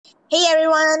Hey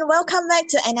everyone, welcome back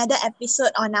to another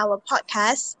episode on our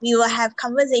podcast. We will have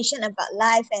conversation about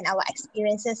life and our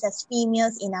experiences as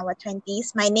females in our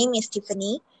 20s. My name is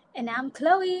Tiffany. And I'm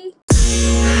Chloe.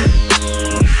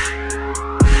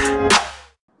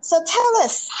 So tell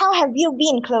us, how have you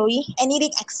been, Chloe?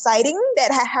 Anything exciting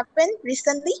that had happened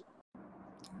recently?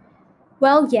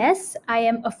 Well, yes, I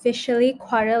am officially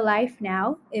quarter life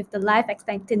now, if the life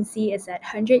expectancy is at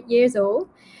 100 years old.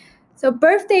 So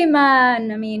birthday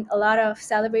month, a lot of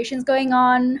celebrations going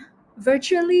on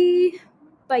virtually,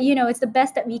 but it's the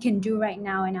best that we can do right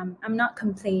now, and I'm not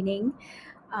complaining.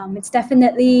 It's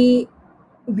definitely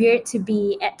weird to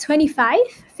be at 25.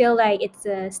 Feel like it's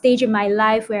a stage in my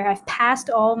life where I've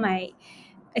passed all my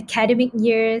academic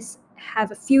years, have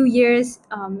a few years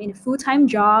in a full-time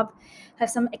job,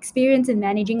 have some experience in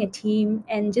managing a team,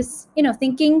 and just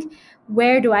thinking,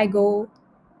 where do I go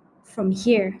from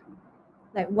here?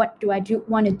 Like, what do I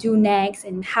want to do next,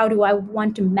 and how do I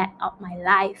want to map out my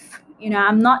life?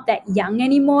 I'm not that young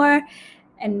anymore,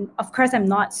 and of course I'm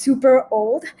not super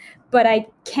old, but I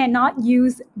cannot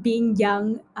use being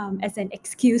young as an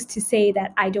excuse to say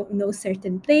that I don't know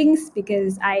certain things,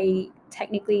 because I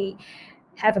technically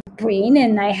have a brain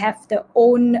and I have the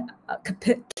own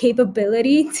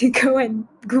capability to go and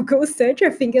Google search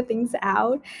or figure things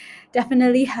out.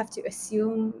 Definitely have to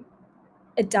assume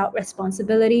adult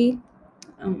responsibility,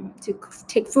 to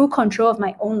take full control of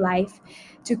my own life,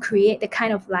 to create the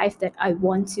kind of life that I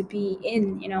want to be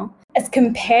in, as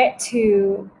compared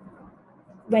to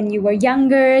when you were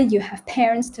younger. You have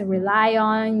parents to rely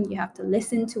on, you have to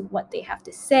listen to what they have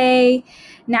to say.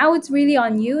 Now it's really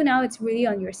on you, now it's really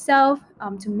on yourself,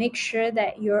 to make sure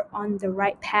that you're on the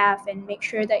right path and make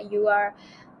sure that you are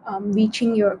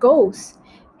reaching your goals.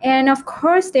 And of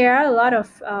course, there are a lot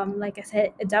of, like I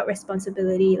said, adult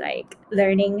responsibility, like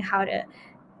learning how to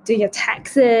do your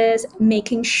taxes,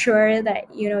 making sure that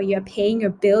you're paying your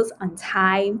bills on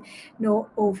time, no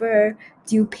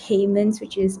overdue payments,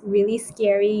 which is really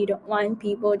scary. You don't want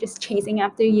people just chasing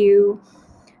after you.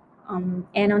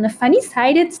 And on the funny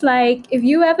side, it's like, if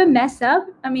you ever mess up,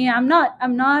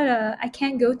 I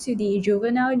can't go to the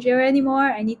juvenile jail anymore.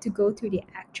 I need to go to the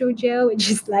actual jail, which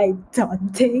is like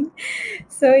daunting.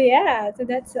 So yeah, so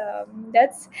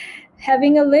that's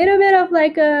having a little bit of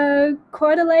like a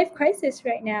quarter life crisis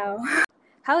right now.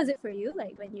 How is it for you,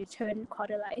 like when you turn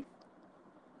quarter life?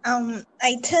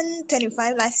 I turned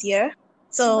 25 last year.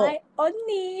 So My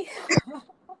only.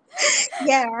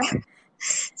 yeah.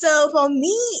 So for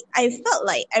me, I felt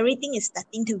like everything is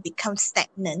starting to become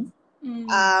stagnant.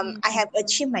 I have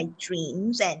achieved my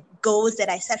dreams and goals that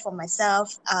I set for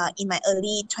myself in my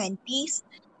early 20s.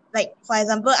 Like, for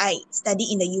example, I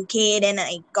studied in the UK, then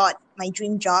I got my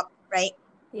dream job, right?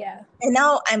 Yeah. And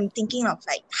now I'm thinking of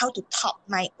like how to top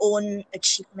my own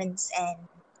achievements and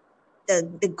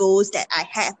the goals that I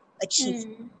have achieved.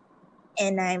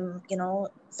 And I'm,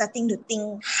 starting to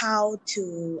think how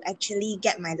to actually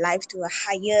get my life to a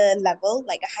higher level,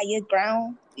 like a higher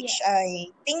ground, which I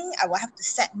think I will have to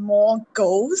set more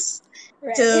goals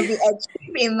to be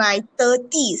achieved in my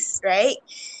 30s, right?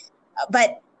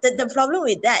 But the problem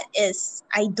with that is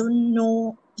I don't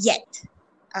know yet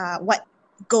what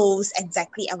goals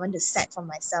exactly I want to set for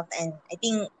myself. And I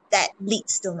think that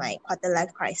leads to my quarter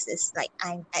life crisis. Like,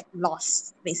 I'm at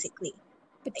loss, basically.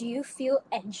 But do you feel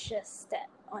anxious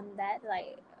on that,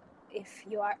 like if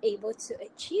you are able to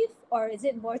achieve, or is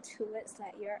it more towards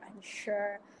like you're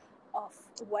unsure of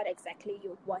what exactly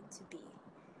you want to be?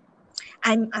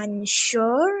 I'm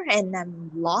unsure and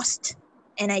I'm lost.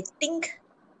 And I think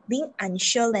being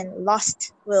unsure and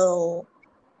lost will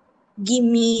give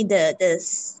me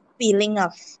this feeling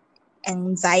of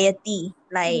anxiety.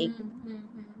 Like,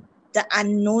 the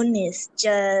unknown is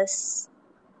just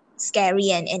scary,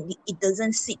 and it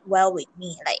doesn't sit well with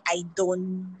me. Like, I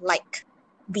don't like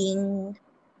being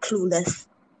clueless,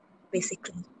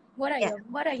 basically. What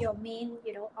are your main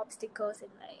obstacles in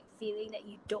like feeling that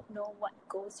you don't know what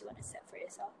goals you want to set for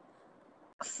yourself?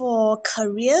 For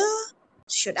career,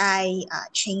 should I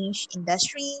change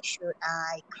industry? Should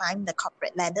I climb the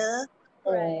corporate ladder?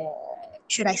 Or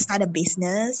should I start a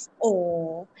business?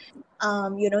 Or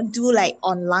do like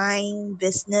online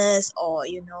business, or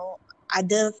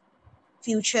other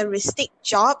futuristic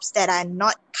jobs that are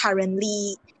not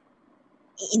currently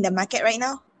in the market right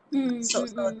now. So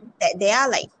that there are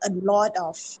like a lot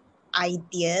of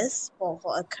ideas for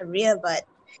a career, but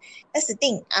that's the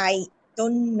thing. I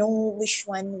don't know which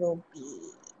one will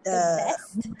be the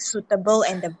suitable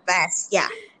and the best. Yeah.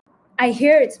 I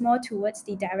hear it's more towards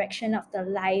the direction of the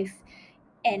life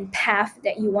and path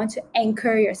that you want to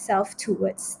anchor yourself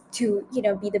towards, to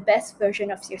be the best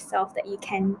version of yourself that you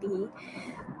can be.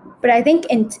 But I think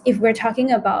if we're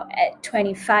talking about at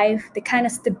 25, the kind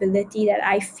of stability that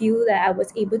I feel that I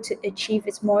was able to achieve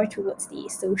is more towards the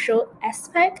social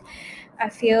aspect. I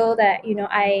feel that,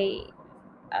 I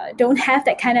don't have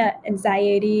that kind of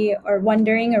anxiety or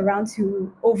wandering around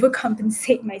to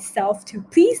overcompensate myself to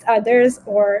please others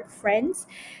or friends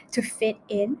to fit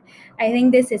in. I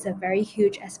think this is a very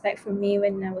huge aspect for me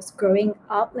when I was growing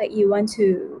up. Like, you want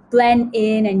to blend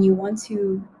in and you want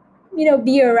to,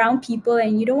 be around people,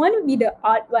 and you don't want to be the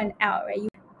odd one out, right?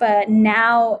 But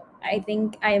now I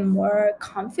think I am more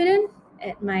confident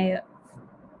at my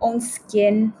own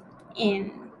skin,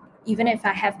 and even if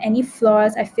I have any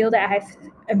flaws, I feel that I have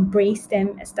embraced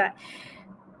them as that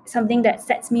something that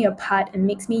sets me apart and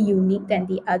makes me unique than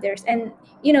the others. And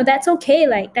that's okay.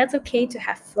 Like, that's okay to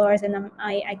have flaws, and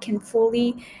I can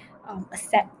fully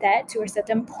accept that to a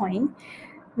certain point,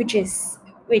 which is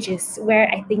where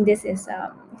I think this is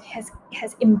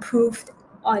has improved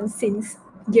on since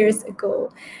years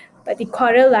ago. But the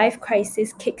quarter life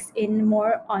crisis kicks in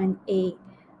more on a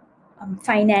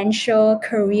financial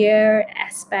career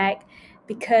aspect,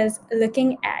 because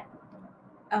looking at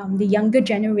the younger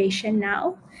generation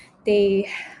now, I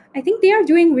think they are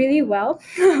doing really well.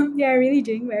 They are really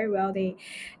doing very well. They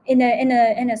in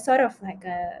a sort of like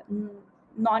a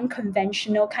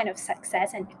non-conventional kind of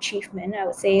success and achievement, I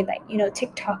would say, like,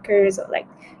 TikTokers or like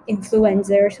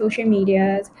influencers, social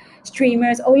medias,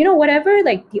 streamers, or whatever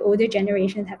like the older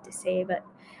generations have to say. But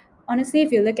honestly,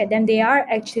 if you look at them, they are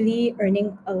actually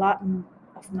earning a lot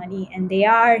of money, and they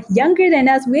are younger than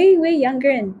us, way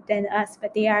younger than us,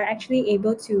 but they are actually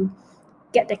able to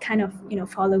get the kind of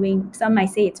following. Some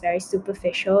might say it's very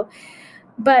superficial,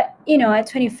 but at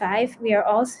 25, we are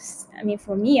all, I mean,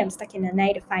 for me, I'm stuck in a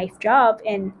 9-to-5 job,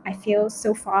 and I feel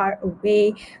so far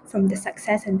away from the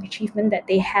success and achievement that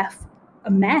they have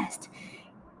amassed.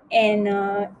 And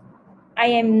I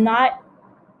am not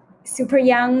super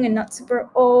young and not super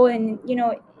old, and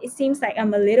it seems like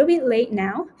I'm a little bit late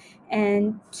now,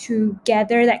 and to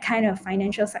gather that kind of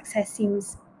financial success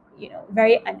seems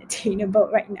very unattainable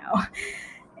right now.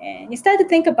 And you start to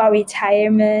think about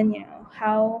retirement,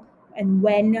 how and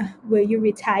when will you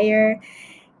retire,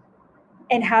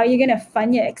 and how you're going to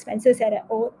fund your expenses at an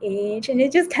old age. And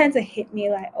it just kind of hit me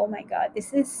like, oh my god,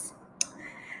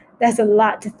 there's a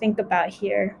lot to think about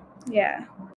here. Yeah.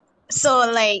 So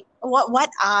like what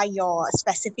are your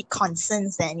specific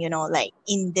concerns then, like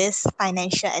in this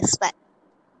financial aspect?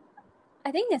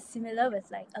 I think it's similar with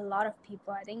like a lot of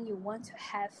people. I think you want to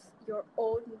have your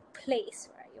own place,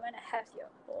 right? You want to have your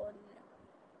own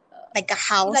Like a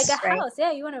house, like a right? house.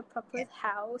 Yeah, you want a proper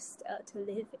house to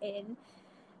live in.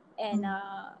 And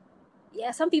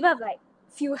yeah, some people have like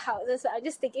few houses, but I'm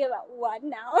just thinking about one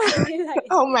now. Like,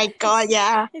 Oh my god,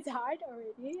 yeah. it's hard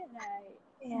already.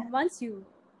 And like, once you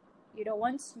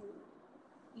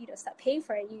start paying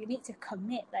for it, you need to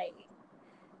commit like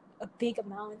a big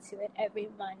amount to it every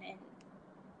month,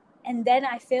 and then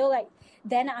I feel like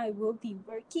then I will be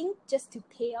working just to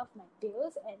pay off my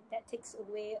bills, and that takes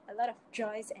away a lot of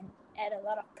joys and add a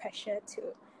lot of pressure to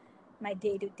my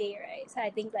day to day, right? So I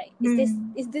think like,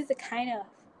 is this the kind of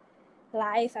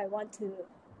life I want to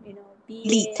be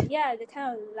Lead. in? Yeah, the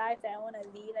kind of life that I want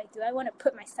to lead. Like, do I want to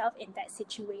put myself in that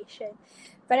situation?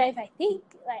 But if I think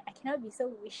like I cannot be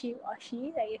so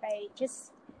wishy-washy, like if I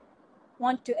just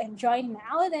want to enjoy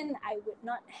now, then I would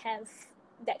not have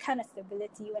that kind of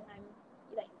stability when I'm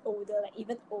like older, like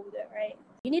even older, right?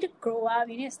 You need to grow up,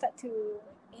 you need to start to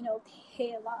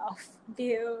pay a lot of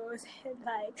bills, and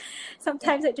like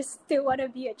sometimes I just still want to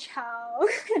be a child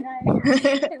and I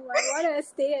want to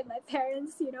stay at my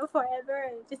parents forever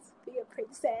and just be a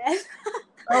princess.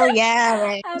 Oh yeah,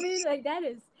 right. I mean, like,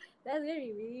 that's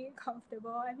really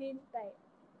comfortable. I mean, like,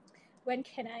 when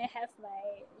can I have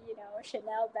my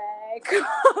Chanel bag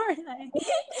or like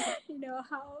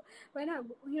how when I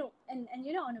and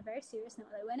on a very serious note,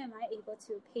 like, when am I able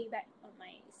to pay back on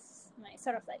my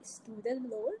sort of like student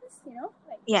loans,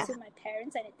 like to my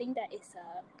parents? And I think that is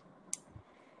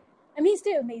I mean, it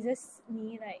still amazes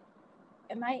me, like,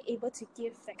 am I able to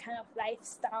give that kind of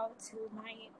lifestyle to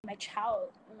my child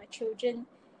and my children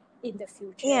in the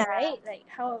future, right? Like,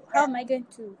 how am I going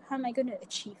to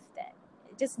achieve that?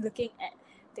 Just looking at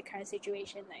the current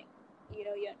situation, like,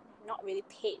 you're not really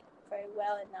paid very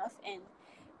well enough, and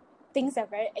things are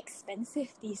very expensive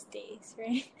these days,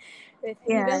 right?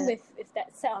 Even with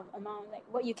that set of amount, like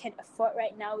what you can afford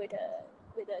right now with a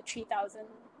 3,000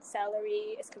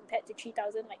 salary as compared to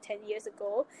 3,000 like 10 years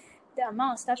ago, the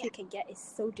amount of stuff you can get is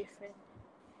so different.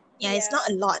 It's not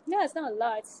a lot. No, it's not a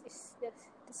lot. It's the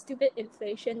stupid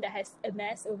inflation that has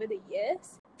amassed over the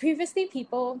years. previously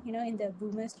people, in the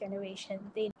boomers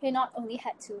generation, they not only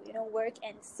had to, work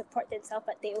and support themselves,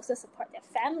 but they also support their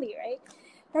family, right?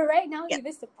 But right now, Yeah.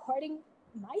 even supporting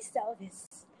myself is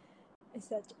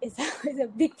a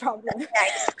big problem,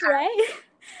 right?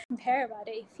 Compare about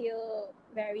it, you feel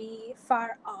very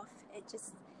far off and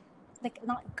just like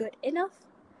not good enough.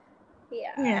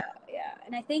 Yeah.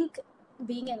 And I think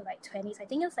being in like 20s, I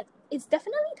think it's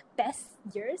definitely the best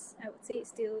years. I would say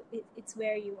it's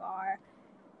where you are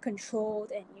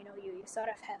controlled, and you sort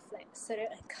of have like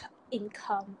certain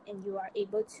income, and you are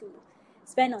able to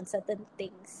spend on certain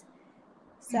things.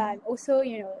 So I'm also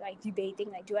like debating,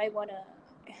 like do I want to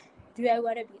be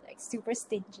like super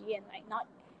stingy and like not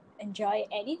enjoy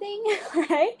anything,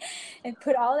 right? And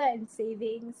put all that in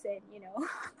savings, and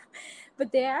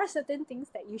but there are certain things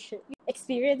that you should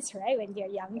experience, right, when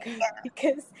you're younger,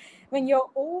 because when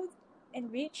you're old and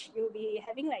rich, you'll be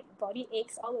having like body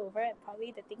aches all over, and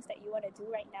probably the things that you want to do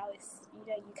right now is you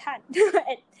can't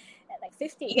at like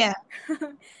 50. Yeah.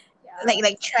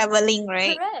 Like traveling,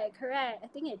 right? Correct. I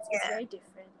think it's very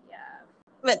different.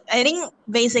 But I think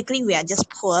basically we are just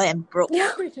poor and broke.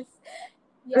 Yeah,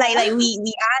 Like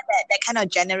we are that kind of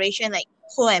generation, like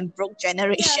poor and broke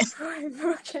generation. poor and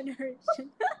broke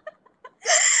generation.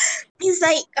 It's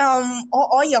like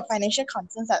all your financial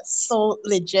concerns are so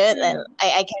legit, and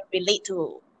I can relate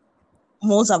to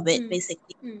most of it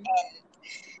basically. And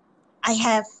I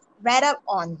have read up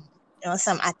on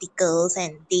some articles,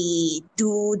 and they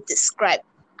do describe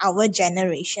our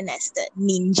generation as the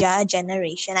ninja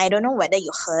generation. I don't know whether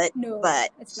you heard. No, but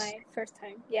it's my first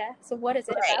time. Yeah. So what is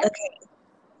it right, about? okay.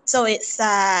 So it's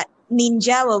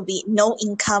ninja will be no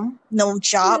income, no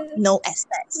job, no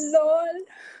assets. Lol.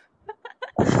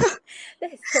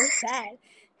 That is so sad.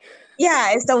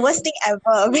 Yeah, it's the worst thing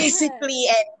ever, basically.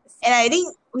 And I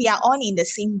think we are all in the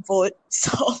same boat.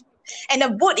 So, and the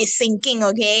boat is sinking,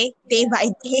 okay, day by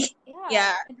day.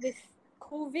 Yeah. And with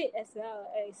COVID as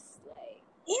well, it's like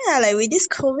Like with this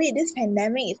COVID, this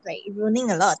pandemic is like ruining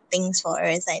a lot of things for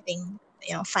us, I think,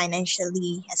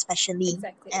 financially, especially.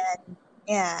 Exactly.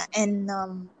 And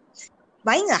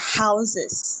buying a house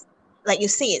is, like you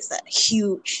say, it's a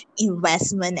huge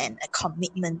investment and a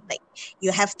commitment. Like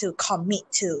you have to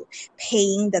commit to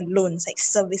paying the loans, like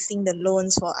servicing the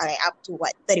loans for like up to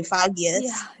 35 years.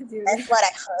 Yeah, dude. That's what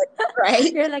I heard,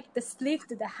 right? You're like the slave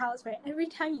to the house, right? Every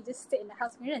time you just sit in the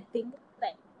house, you're gonna think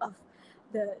like of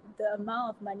the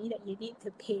amount of money that you need to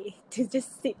pay to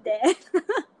just sit there.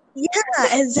 Yeah,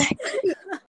 exactly.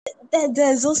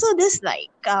 There's also this like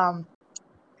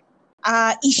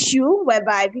issue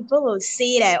whereby people will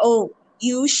say that, oh,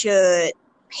 you should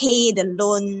pay the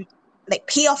loan, like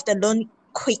pay off the loan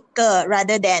quicker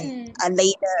rather than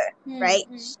later, right?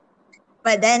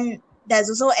 But then there's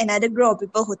also another group of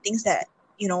people who thinks that,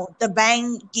 the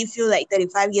bank gives you like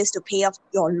 35 years to pay off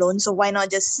your loan, so why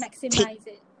not just maximize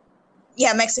it?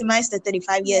 Yeah, maximize the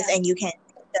 35 years, and you can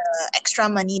take the extra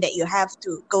money that you have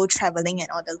to go traveling and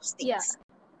all those things. Yeah.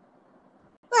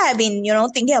 Well, I've been,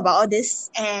 thinking about all this,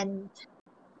 and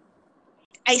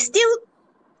I still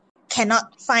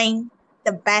cannot find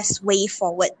the best way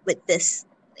forward with this,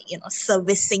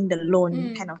 servicing the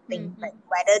loan kind of thing. Like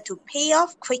whether to pay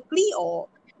off quickly or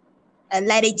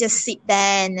let it just sit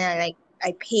there and like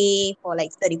I pay for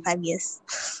like 35 years.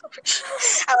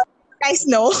 I will let you guys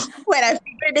know when I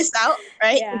figure this out,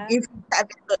 right? Yeah. If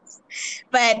episodes.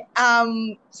 But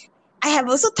I have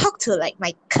also talked to like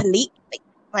my colleague, like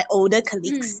my older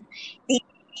colleagues. They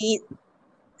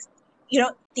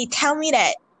tell me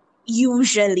that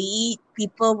usually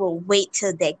people will wait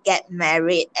till they get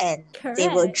married and they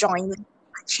will join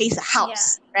purchase a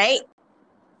house, right?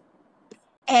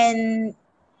 And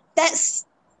that's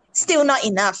still not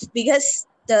enough, because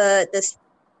the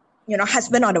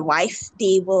husband or the wife,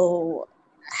 they will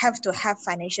have to have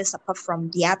financial support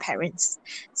from their parents.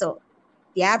 So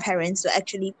their parents will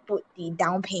actually put the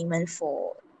down payment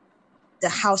for the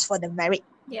house for the married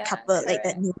couple, like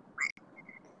the new.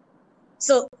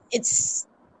 So it's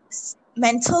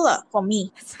mental for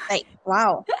me. Like,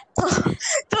 wow.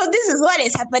 So this is what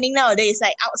is happening nowadays,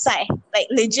 like outside, like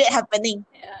legit happening.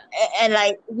 And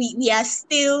like we are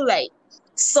still like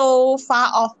so far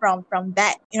off from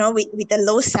that, with the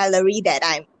low salary that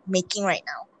I'm making right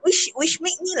now, which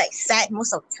make me like sad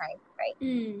most of the time, right?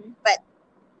 But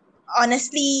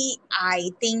honestly,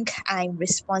 I think I'm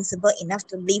responsible enough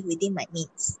to live within my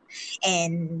means.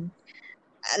 And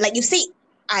like you said,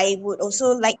 I would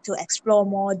also like to explore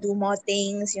more, do more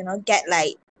things, get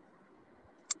like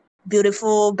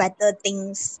beautiful, better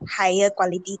things, higher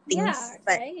quality things.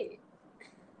 But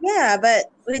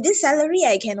with this salary,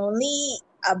 I can only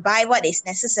buy what is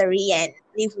necessary and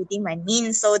live within my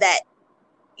means, so that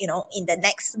in the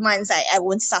next months I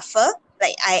won't suffer.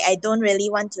 Like I don't really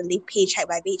want to live paycheck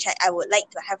by paycheck. I would like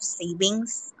to have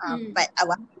savings, but I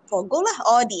want to forgo lah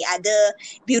all the other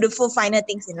beautiful finer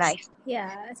things in life.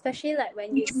 Yeah, especially like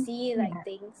when you see like Yeah.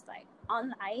 things like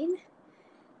online.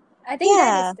 I think that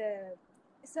Yeah. is the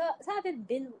so I've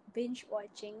been binge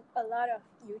watching a lot of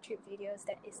YouTube videos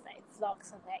that is like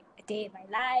vlogs of like a day in my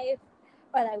life,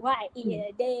 or like what I eat in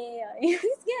a day, or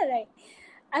yeah, like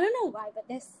I don't know why, but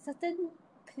there's certain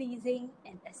pleasing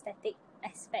and aesthetic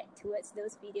aspect towards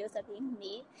those videos that are being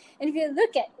made. And if you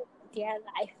look at their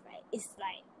life, right,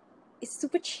 it's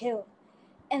super chill.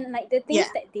 And like the things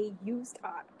Yeah. that they used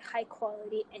are high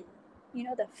quality, and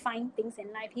the fine things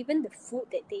in life, even the food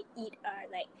that they eat are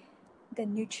like the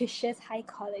nutritious, high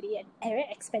quality, and very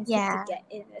expensive to get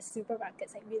in the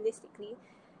supermarkets, like realistically.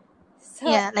 So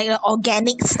Yeah, like the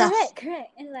organic stuff.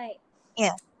 Correct. And like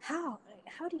Yeah. how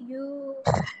do you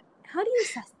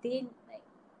sustain like,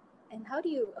 and how do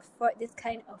you afford this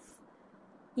kind of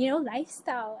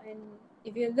lifestyle? And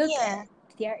if you look at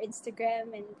their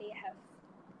Instagram, and they have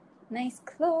nice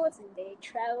clothes, and they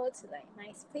travel to like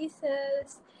nice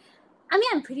places. I mean,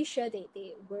 I'm pretty sure they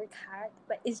work hard,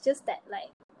 but it's just that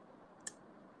like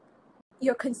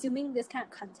you're consuming this kind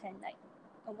of content like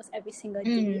almost every single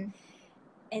day,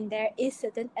 and there is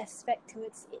certain aspect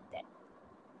towards it that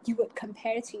you would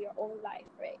compare to your own life,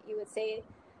 right? You would say,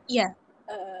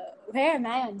 where am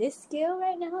I on this scale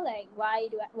right now? Like,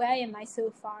 why am I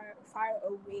so far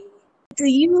away? Do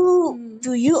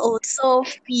you also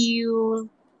feel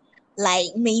like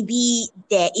maybe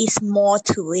there is more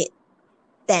to it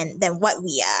than what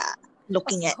we are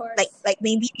looking Of at? course. Like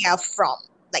maybe they are from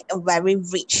like a very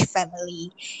rich family,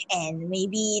 and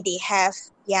maybe they have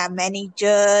their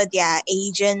manager, their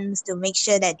agents to make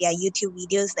sure that their YouTube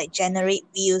videos like generate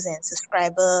views and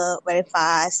subscriber very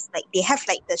fast. Like they have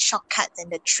like the shortcuts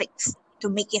and the tricks to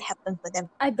make it happen for them.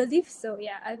 I believe so.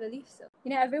 Yeah, I believe so.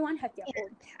 Everyone have their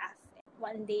own path.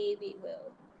 One day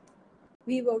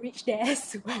we will reach there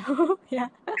as well. Yeah.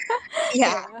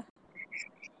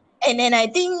 And then I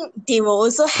think they will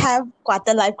also have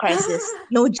quarter life crisis.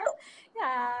 No joke.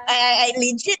 Yeah. I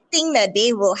legit think that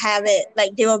they will have it.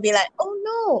 Like they will be like, oh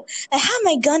no, like how am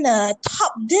I gonna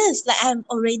top this? Like I'm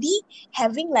already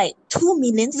having like 2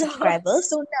 million subscribers.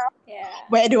 So now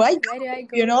where do I go? Where do I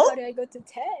go? You know? How do I go to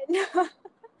 10?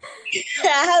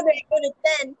 How do I go to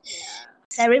 10? Yeah.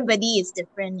 Everybody is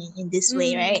different in this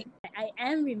way, right? I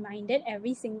am reminded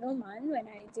every single month when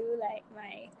I do like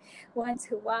my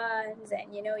one-to-ones,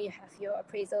 and you have your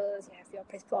appraisals, you have your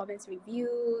performance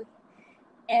review,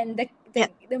 and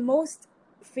the most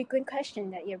frequent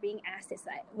question that you're being asked is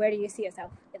like, where do you see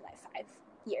yourself in like 5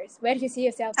 years? Where do you see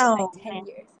yourself in like 10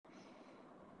 years?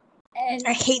 And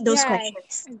I hate those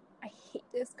questions. I hate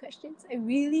those questions. I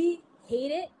really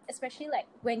hate it, especially like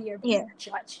when you're being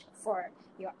judged for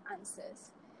your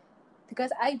answers.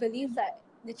 Because I believe that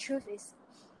the truth is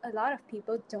a lot of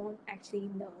people don't actually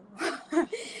know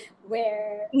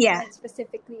where, and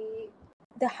specifically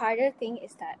the harder thing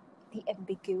is that the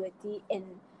ambiguity in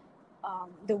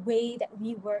the way that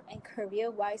we work and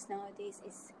career-wise nowadays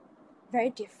is very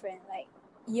different. Like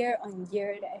year on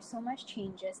year, there are so much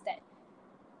changes that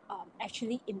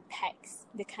actually impacts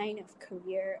the kind of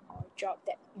career or job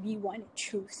that we want to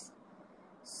choose.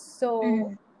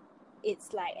 So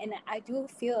it's like, and I do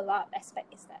feel a lot of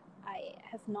aspect is that I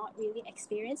have not really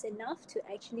experienced enough to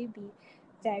actually be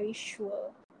very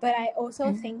sure. But I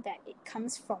also think that it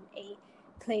comes from a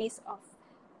place of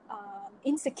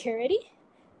insecurity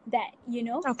that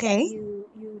that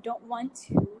you don't want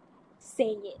to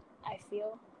say it.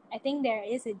 I think there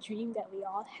is a dream that we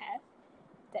all have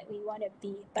that we want to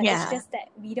be, but it's just that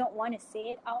we don't want to say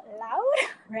it out loud,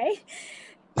 right?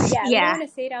 We don't want to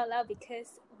say it out loud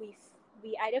because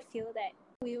we either feel that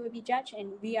we will be judged,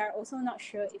 and we are also not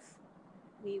sure if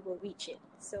we will reach it.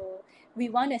 So we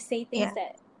want to say things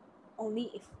that only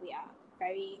if we are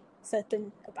very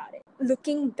certain about it.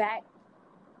 Looking back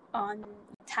on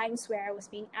times where I was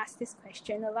being asked this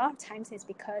question, a lot of times it's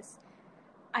because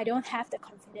I don't have the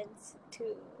confidence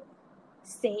to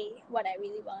say what I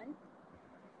really want.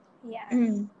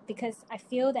 Because I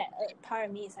feel that a part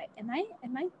of me is like, am I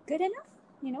good enough?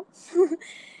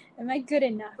 Am I good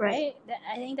enough? Right?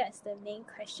 I think that's the main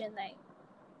question.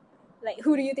 Like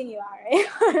who do you think you are?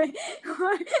 Right?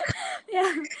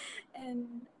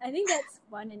 And I think that's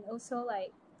one. And also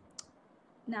like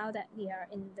now that we are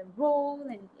in the role,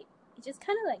 and it just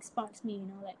kind of like sparks me,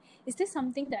 like, is this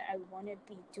something that I want to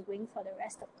be doing for the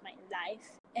rest of my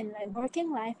life? And like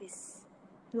working life is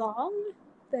long,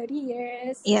 30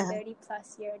 years, 30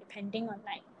 plus years, depending on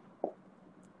like,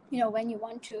 when you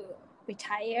want to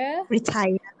retire.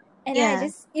 And I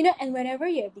just, and whenever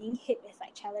you're being hit with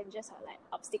like challenges or like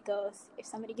obstacles, if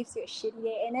somebody gives you a shitty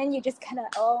day, and then you just kind of,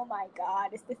 oh my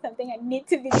God, is this something I need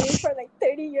to be doing for like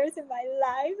 30 years in my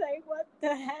life? Like, what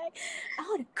the heck? I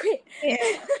want to quit. Yeah.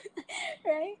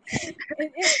 Right?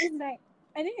 It's like,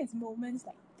 I think it's moments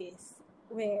like this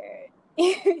where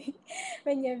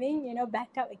when you're being,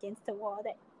 backed up against the wall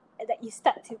that you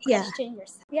start to question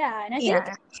yourself. Yeah, and I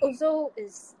think also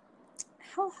is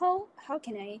how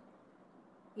can I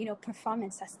perform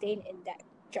and sustain in that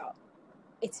job.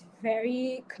 It's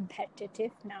very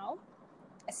competitive now,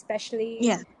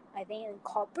 especially I think in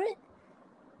corporate.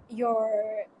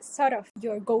 Your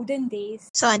golden days.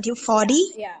 So until 40?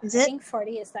 Yeah. Is I it? think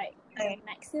 40 is like the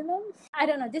maximum. I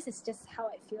don't know. This is just how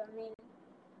I feel. I mean,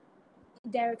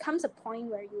 there comes a point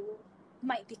where you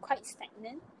might be quite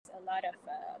stagnant. There's a lot of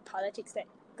politics that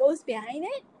goes behind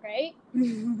it, right?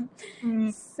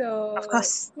 So of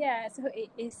course. Yeah, so it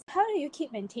is, how do you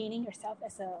keep maintaining yourself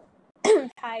as a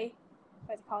high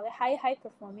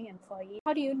performing employee?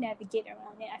 How do you navigate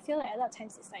around it? I feel like a lot of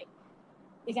times it's like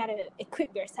you gotta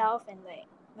equip yourself, and like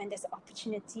when there's an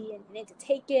opportunity and you need to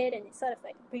take it, and it sort of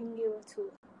like bring you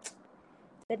to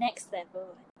the next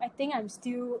level. I think I'm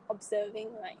still observing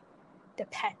like the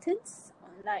patterns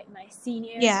on like my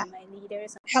seniors and my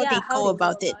leaders. How they go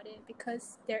about it.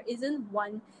 Because there isn't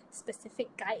one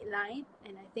specific guideline,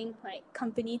 and I think like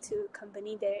company to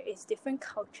company there is different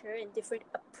culture and different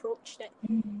approach that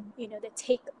they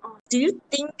take on. Do you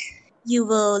think you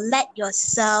will let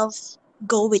yourself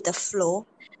go with the flow,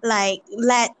 like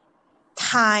let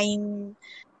time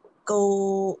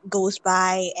goes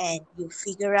by and you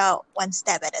figure out one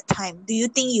step at a time? Do you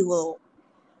think you will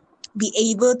be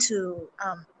able to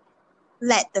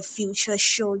let the future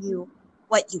show you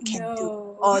what you can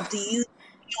do, or do you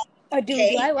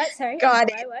do I what? Sorry. Got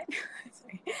do I what?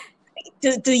 Sorry.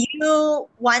 do you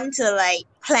want to like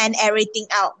plan everything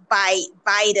out by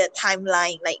the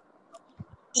timeline, like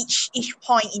each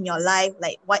point in your life,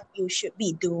 like what you should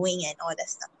be doing and all that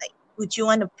stuff? Like, would you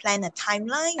want to plan a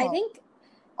timeline? I think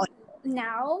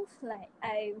now, like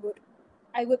I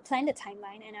would plan the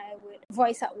timeline and I would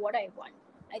voice out what I want.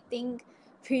 I think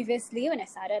previously when I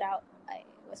started out, I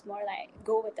was more like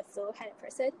go with the flow kind of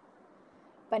person.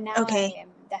 But now I am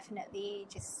definitely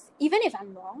just, even if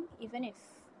I'm wrong,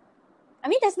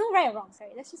 there's no right or wrong,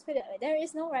 sorry, let's just put it that way. There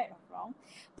is no right or wrong,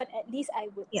 but at least I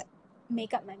would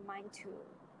make up my mind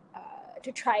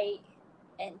to try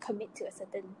and commit to a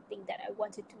certain thing that I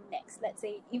want to do next. Let's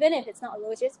say, even if it's not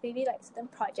always, just maybe like certain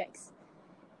projects.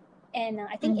 And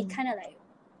I think it kind of like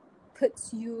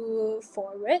puts you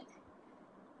forward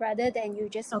rather than you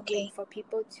just wait for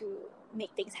people to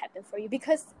make things happen for you,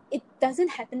 because it doesn't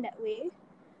happen that way.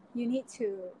 You need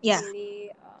to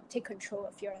really take control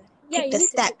of your take the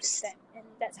steps, and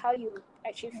that's how you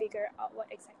actually figure out what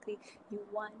exactly you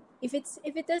want. If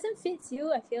it doesn't fit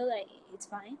you, I feel like it's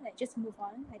fine. Like, just move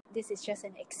on. Like, this is just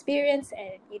an experience,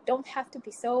 and you don't have to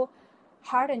be so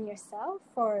hard on yourself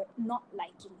for not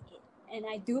liking it. And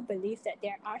I do believe that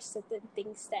there are certain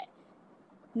things that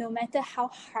no matter how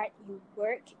hard you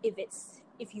work,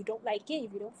 if you don't like it,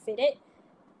 if you don't fit it,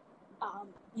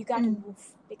 you got to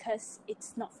move, because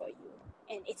it's not for you,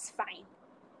 and it's fine,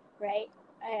 right?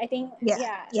 I think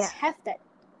I had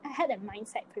that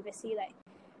mindset previously, like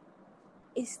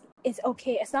it's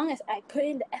okay as long as I put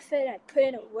in the effort, I put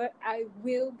in the work, I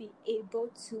will be able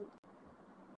to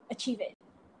achieve it.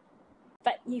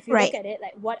 But if you look at it,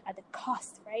 like, what are the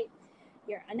costs, right?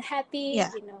 You're unhappy, you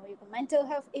got mental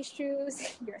health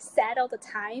issues, you're sad all the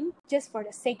time, just for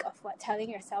the sake of telling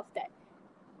yourself that,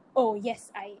 oh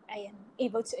yes, I am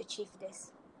able to achieve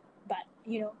this. But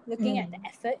looking at the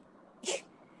effort,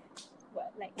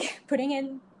 like putting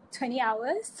in 20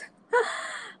 hours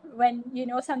when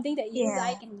something that you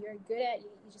like and you're good at, you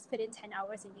just put in 10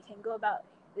 hours and you can go about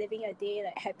living a day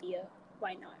like happier.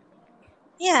 Why not?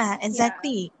 Yeah,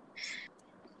 exactly.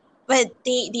 But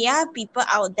there are people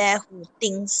out there who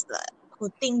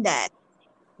think that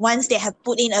once they have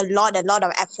put in a lot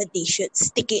of effort, they should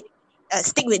stick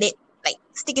with it, like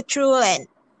stick it through and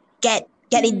get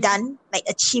it done, like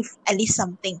achieve at least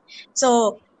something.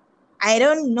 So I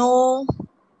don't know,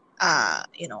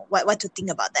 what to think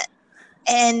about that.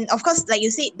 And of course, like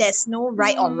you said, there's no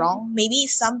right or wrong. Maybe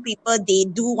some people, they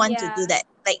do want to do that.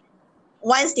 Like,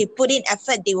 once they put in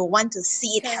effort, they will want to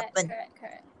see it happen. Correct.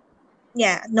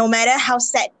 Yeah, no matter how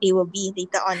sad they will be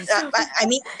later on. But I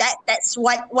mean, that's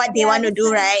what they want to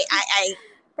do, right?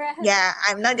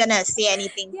 I'm not gonna say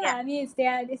anything. I mean, it's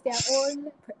their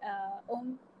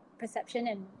own perception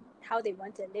and how they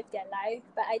want to live their life.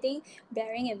 But I think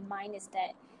bearing in mind is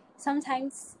that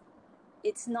sometimes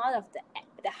it's not of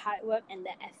the hard work and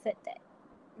the effort that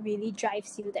really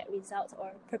drives you that result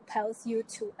or propels you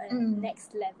to a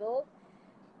next level.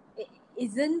 It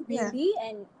isn't really,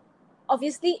 and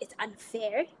obviously it's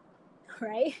unfair,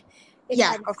 right? It's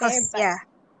unfair, of course, but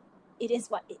it is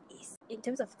what it is. In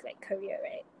terms of like career,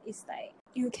 right? It's like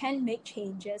you can make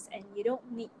changes and you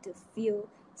don't need to feel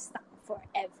stuck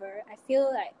forever. I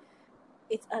feel like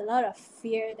it's a lot of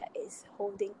fear that is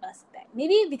holding us back.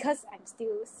 Maybe because I'm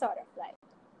still sort of like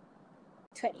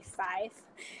 25,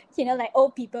 like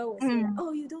old people will say like,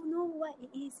 oh, you don't know what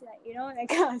it is, like, that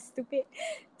kind of stupid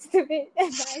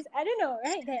advice. I don't know,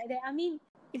 right? I mean,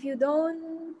 if you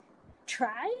don't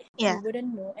try, you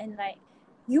wouldn't know. And like,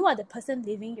 you are the person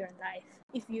living your life.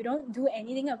 If you don't do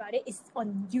anything about it, it's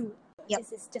on you.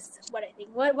 This is just what I think.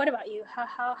 What about you?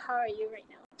 How are you right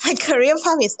now? My career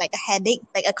path is like a headache,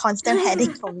 like a constant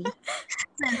headache for me.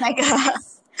 So it's like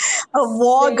a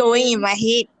war going in my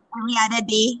head. Every other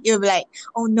day, you'll be like,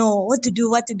 oh no, what to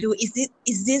do?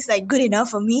 Is this like good enough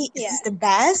for me? Is this the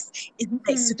best? Is it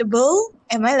like suitable?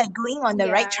 Am I like going on the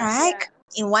right track?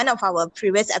 In one of our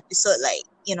previous episode, like,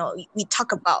 we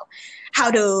talk about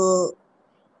how to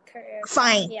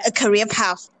find a career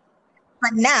path.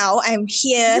 But now I'm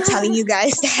here telling you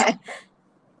guys that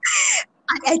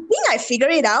I think I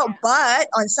figured it out, but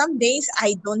on some days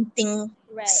I don't think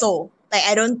so. Like,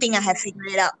 I don't think I have figured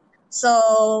it out.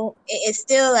 So it's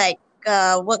still like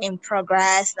a work in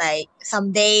progress. Like,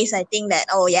 some days I think that,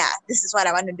 oh yeah, this is what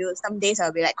I want to do. Some days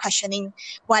I'll be like questioning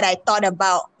what I thought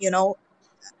about,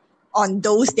 on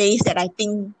those days that I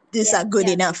think these are good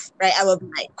enough, right? I will be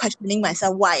like questioning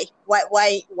myself, why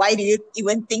do you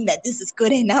even think that this is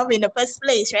good enough in the first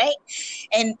place, right?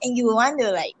 And you want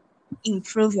to like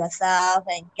improve yourself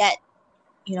and get,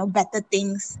 better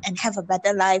things and have a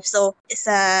better life. So it's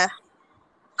a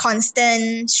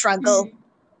constant struggle,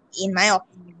 in my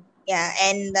opinion. Yeah,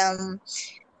 and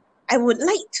I would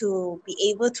like to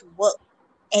be able to work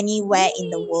anywhere in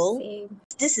the world.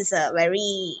 This is a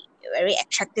very, very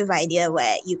attractive idea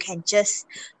where you can just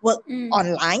work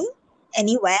online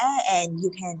anywhere and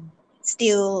you can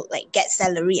still like get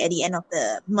salary at the end of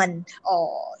the month,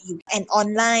 or an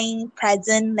online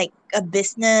presence like a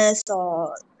business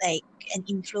or like an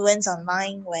influence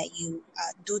online where you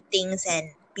do things and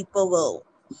people will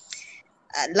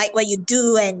like what you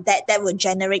do, and that will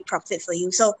generate profit for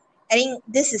you. So I think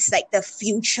this is like the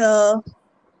future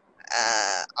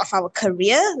of our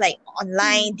career, like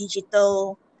online,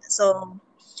 digital. So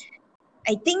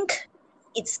I think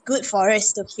it's good for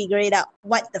us to figure it out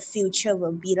what the future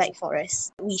will be like for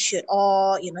us. We should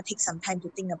all, take some time to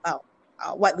think about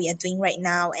what we are doing right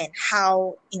now and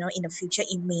how, in the future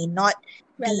it may not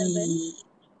be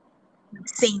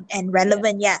same and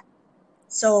relevant.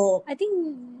 So I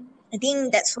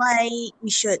think that's why we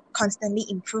should constantly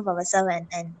improve ourselves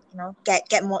and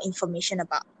get more information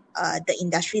about the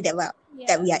industry that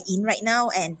we are in right now,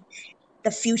 and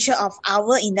the future of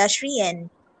our industry, and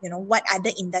what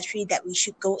other industry that we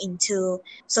should go into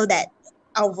so that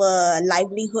our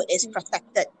livelihood is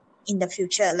protected in the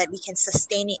future, like we can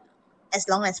sustain it as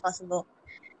long as possible.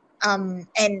 And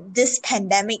this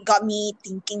pandemic got me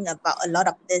thinking about a lot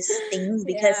of these things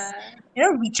because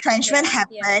retrenchment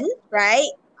happened, right?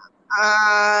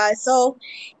 So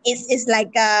it's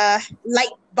like a light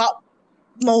bulb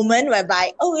moment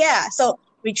whereby, oh yeah, so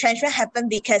retrenchment happened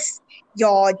because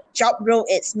your job role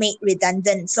is made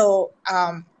redundant. So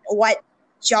what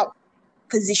job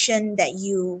position that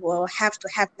you will have to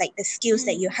have, like the skills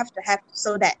that you have to have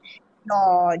so that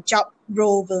your job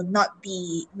role will not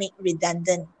be made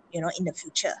redundant, in the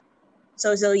future.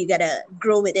 So you gotta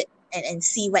grow with it and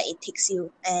see where it takes you.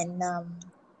 And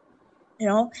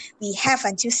we have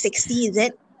until 60, is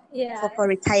it? For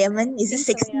retirement. Is it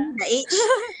 60 the age?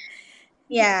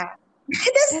 Yeah.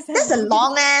 That's a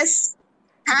long ass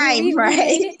time, right? We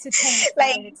made it to 25.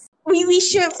 Like, we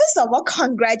should first of all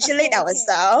congratulate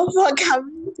ourselves for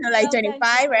coming to like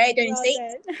 25, right? 26.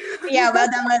 Well well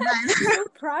done. So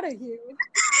proud of you.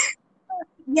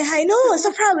 Yeah, I know.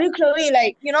 So proud of you, Chloe.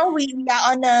 Like, we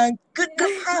are on a good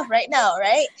path right now,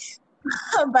 right?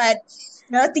 But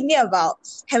thinking about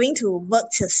having to work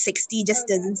till 60 just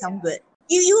doesn't sound good.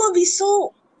 You will be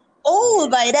so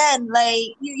old by then.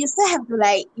 Like, you still have to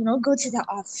like, go to the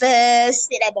office,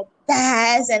 sit at the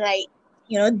desk and like,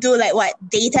 do like what,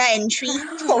 data entry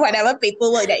or whatever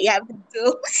paperwork that you have to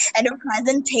do, and do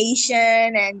presentation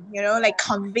and, like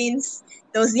convince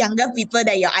those younger people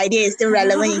that your idea is still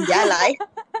relevant in their life.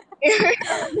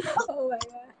 Oh my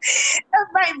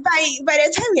god. By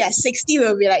the time we are 60,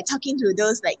 we'll be like talking to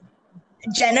those like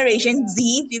Generation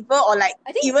Z people, or like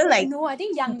I think even like no, I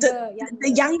think the younger. younger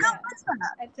Yeah. ones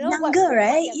I don't know what younger,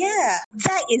 right? they're Yeah,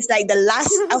 that is like the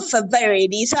last alphabet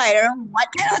already. So I don't know what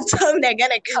kind of term they're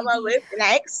gonna come up AB. with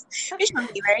next, which will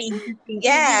be very interesting. AB,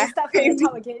 Yeah, we start from the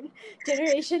top again.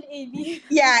 Generation AB.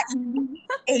 yeah,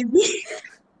 AB.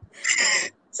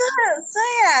 So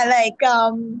yeah, like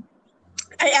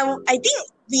I think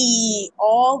we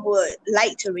all would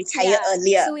like to retire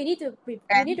earlier, So we need to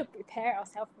right? prepare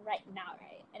ourselves right now,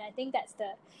 right? And I think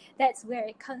that's where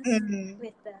it comes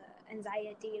with the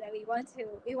anxiety. Like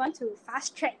we want to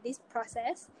fast track this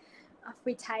process of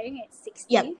retiring at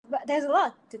 60. Yep. But there's a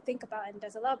lot to think about, and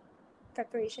there's a lot of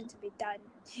preparation to be done.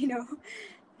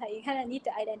 Like you kind of need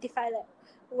to identify like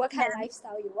what kind of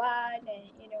lifestyle you want,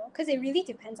 and because it really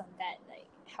depends on that, like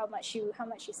how much you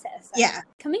set aside. Yeah.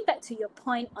 Coming back to your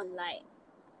point on like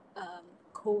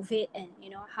COVID, and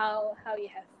how you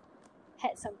have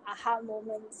had some aha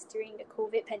moments during the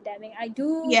COVID pandemic. I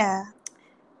do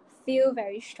feel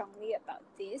very strongly about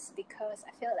this, because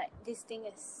I feel like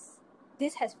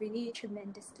this has really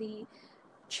tremendously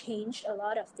changed a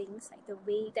lot of things, like the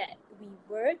way that we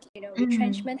work.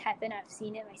 Retrenchment happened. I've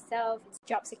seen it myself.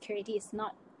 Job security is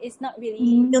not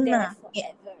really there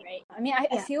forever, right? I mean,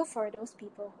 I feel for those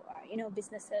people who are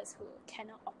businesses who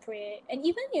cannot operate, and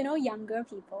even younger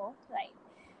people,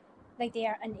 like they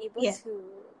are unable to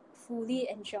fully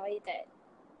enjoy that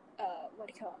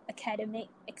academic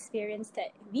experience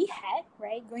that we had,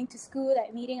 right? Going to school,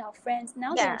 like meeting our friends.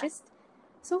 Now they're just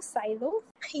so siloed.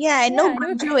 No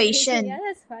graduation. Yeah,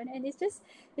 that's fun. And it's just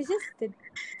the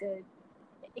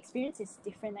experience is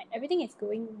different. Like everything is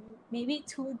going maybe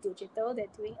too digital.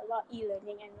 They're doing a lot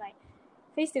e-learning, and like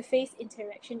face-to-face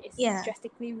interaction is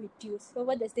drastically reduced. So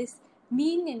what does this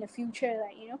mean in the future?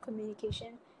 Like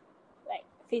communication, like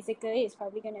physically, is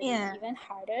probably going to be even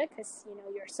harder, because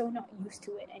you're so not used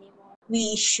to it anymore.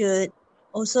 We should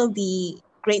also be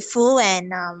grateful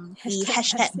and be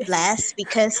 #blessed,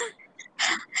 because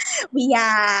we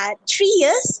are 3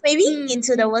 years maybe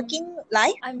into the working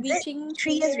life. I'm reaching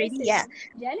 3 years already. Yeah,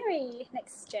 January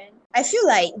next Jan. I feel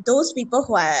like those people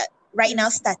who are right now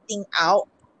starting out,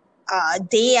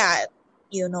 they are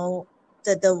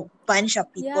the bunch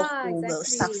of people who will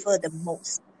suffer the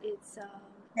most.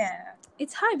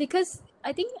 It's hard, because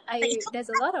I think there's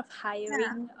a lot of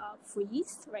hiring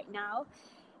freeze right now,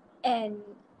 and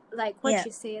like what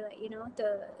you say, like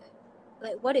the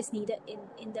like what is needed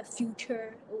in the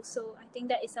future also. I think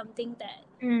that is something that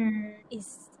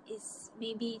is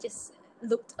maybe just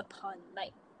looked upon,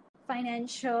 like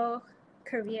financial,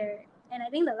 career, and I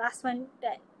think the last one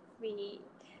that we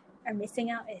are missing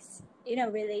out is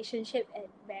relationship and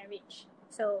marriage.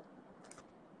 So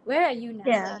where are you now,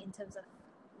 like, in terms of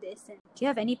this, and do you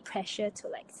have any pressure to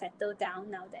like settle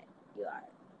down now that you are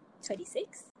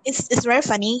 26? It's very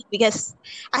funny, because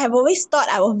I have always thought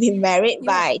I will be married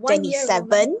by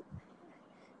 27.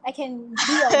 I can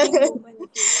be your wing woman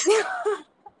if you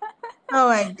Oh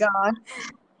my god.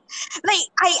 Like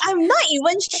I'm not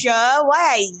even sure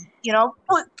why I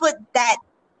put that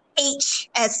age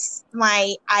as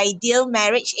my ideal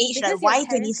marriage age. Because like why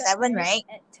 27, right?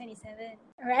 At 27,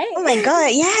 right? Oh my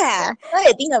god, yeah. Now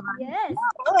I think about it.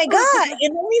 Oh my god, you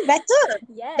know me better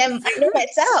than I know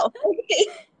myself. Okay.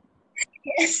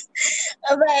 Yes.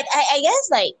 But I guess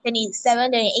like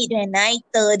 27, 28, 29,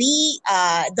 30,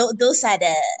 those are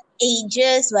the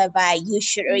ages whereby you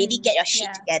should already get your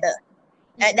shit together.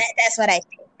 That's what I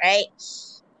think, right?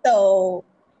 So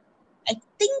I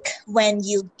think when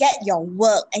you get your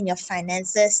work and your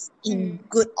finances in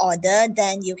good order,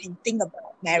 then you can think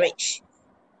about marriage.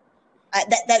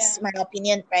 That's my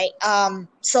opinion, right?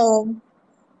 So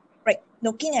right,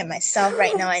 looking at myself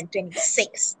right now, I'm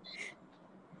 26.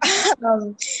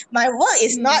 My work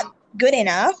is not good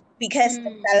enough, because the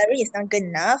salary is not good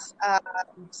enough.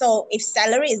 So if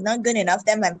salary is not good enough,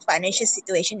 then my financial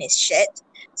situation is shit.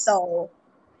 So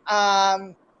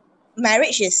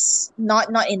marriage is not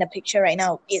in the picture right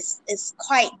now. It's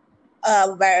quite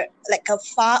very like a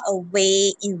far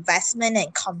away investment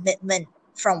and commitment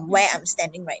from where I'm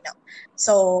standing right now.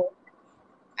 So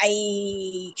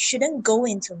I shouldn't go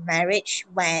into marriage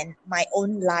when my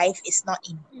own life is not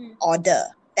in order.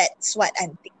 That's what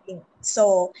I'm thinking.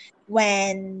 So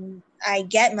when I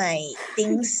get my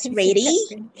things ready,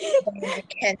 then I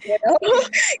can,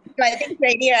 my things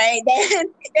ready, right?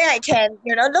 Then I can,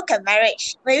 look at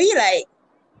marriage. Maybe like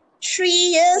 3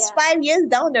 years, 5 years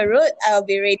down the road, I'll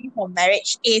be ready for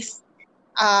marriage if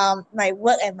my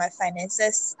work and my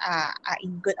finances are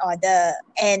in good order.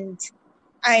 And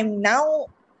I'm now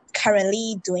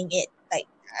currently doing it. Like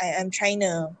I'm trying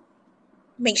to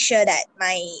make sure that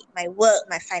my work,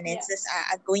 my finances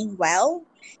are going well.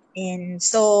 And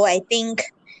so I think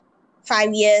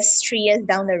 5 years, 3 years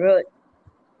down the road,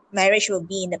 marriage will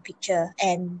be in the picture.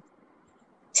 And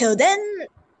till then,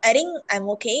 I think I'm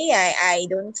okay. I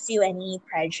don't feel any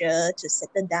pressure to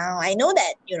settle down. I know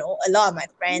that, a lot of my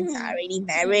friends are already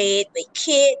married with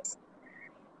kids.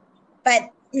 But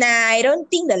I don't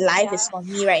think the life is for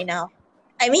me right now.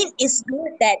 I mean, it's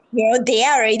good that, they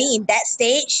are already in that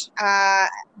stage.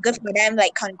 Good for them,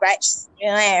 like congrats,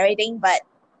 and everything. But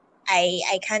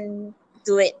I can't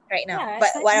do it right now. Yeah, But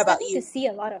what I'm about starting you? to see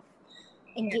a lot of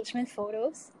engagement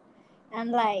photos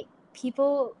and like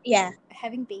people Yeah.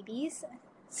 having babies.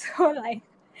 So like,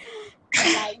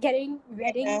 and like getting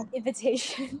wedding Yeah.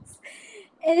 invitations.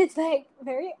 And it's like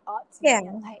very odd to Yeah. me.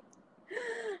 I'm like,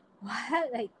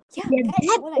 what? Like, yeah, They're guys,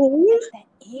 that like old? at that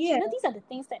age. Yeah. These are the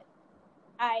things that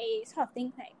I sort of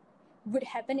think like would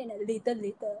happen in a later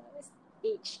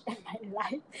age in my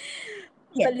life.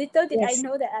 Yeah. But little did I Yes.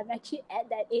 know that I'm actually at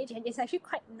that age, and it's actually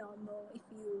quite normal if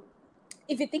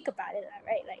you think about it,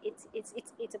 right? Like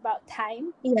it's about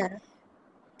time. Yeah.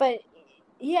 But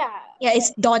yeah. Yeah,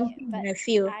 it's daunting, But I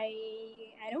feel.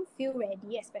 I don't feel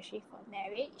ready, especially for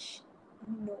marriage.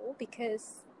 No,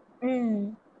 because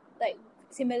like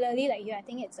similarly like you, I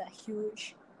think it's a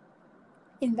huge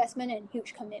investment and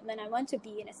huge commitment. I want to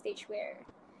be in a stage where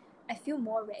I feel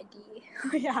more ready.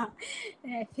 Yeah,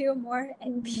 and I feel more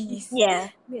at peace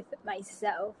with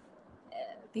myself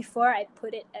before I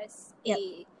put it as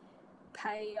a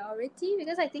priority,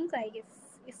 because I think like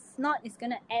if not, it's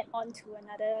gonna add on to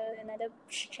another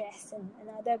stress and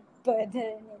another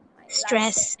burden in my life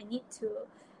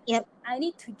that I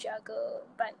need to juggle.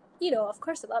 But of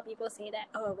course, a lot of people say that,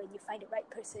 oh, when you find the right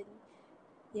person,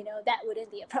 that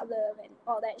wouldn't be a problem and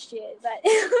all that shit. But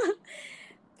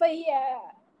but yeah.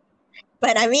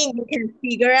 But I mean, you can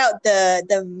figure out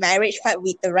the marriage part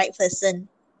with the right person.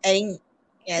 I think,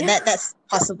 that's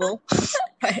possible.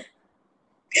 But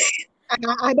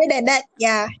other than that,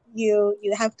 you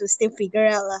have to still figure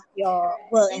out your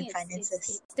work and finances.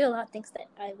 It's still a lot of things that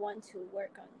I want to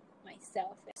work on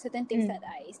myself. Certain things that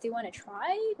I still want to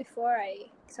try before I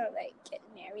sort of like get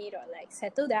married or like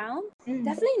settle down.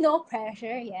 Definitely no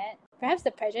pressure yet. Perhaps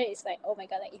the pressure is like, oh my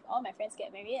god, like if all my friends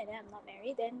get married and then I'm not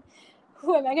married, then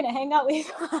who am I gonna hang out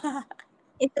with?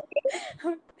 It's okay.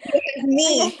 You have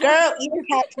me, girl. You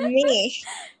have me.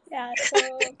 Yeah, so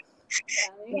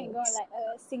we can go on like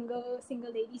a single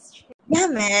ladies trip. Yeah,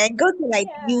 man. Go to like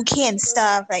UK and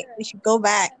stuff. Like we should go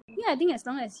back. Yeah, I think as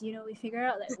long as we figure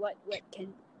out like what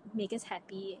can make us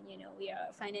happy, and we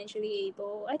are financially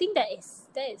able, I think that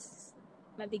is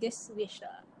my biggest wish.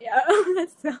 Yeah.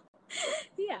 So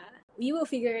yeah, we will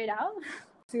figure it out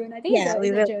soon. I think it's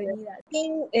a journey. I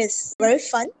think it's very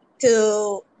fun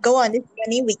to go on this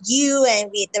journey with you and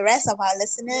with the rest of our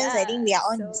listeners. I think we are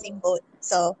on the same boat.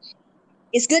 So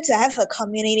it's good to have a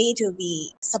community to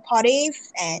be supportive,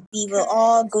 and we will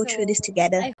all go through this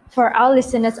together. For our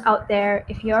listeners out there,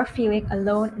 if you're feeling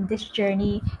alone in this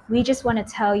journey, we just want to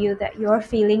tell you that your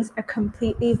feelings are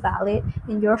completely valid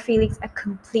and your feelings are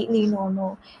completely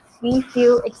normal. We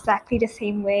feel exactly the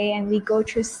same way, and we go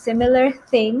through similar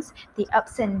things, the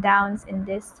ups and downs in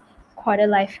this quarter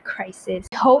life crisis.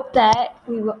 We hope that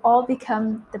we will all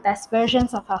become the best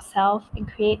versions of ourselves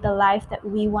and create the life that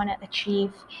we want to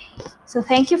achieve. So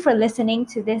thank you for listening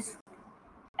to this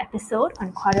episode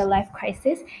on quarter life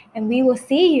crisis, and we will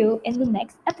see you in the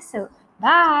next episode.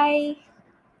 Bye.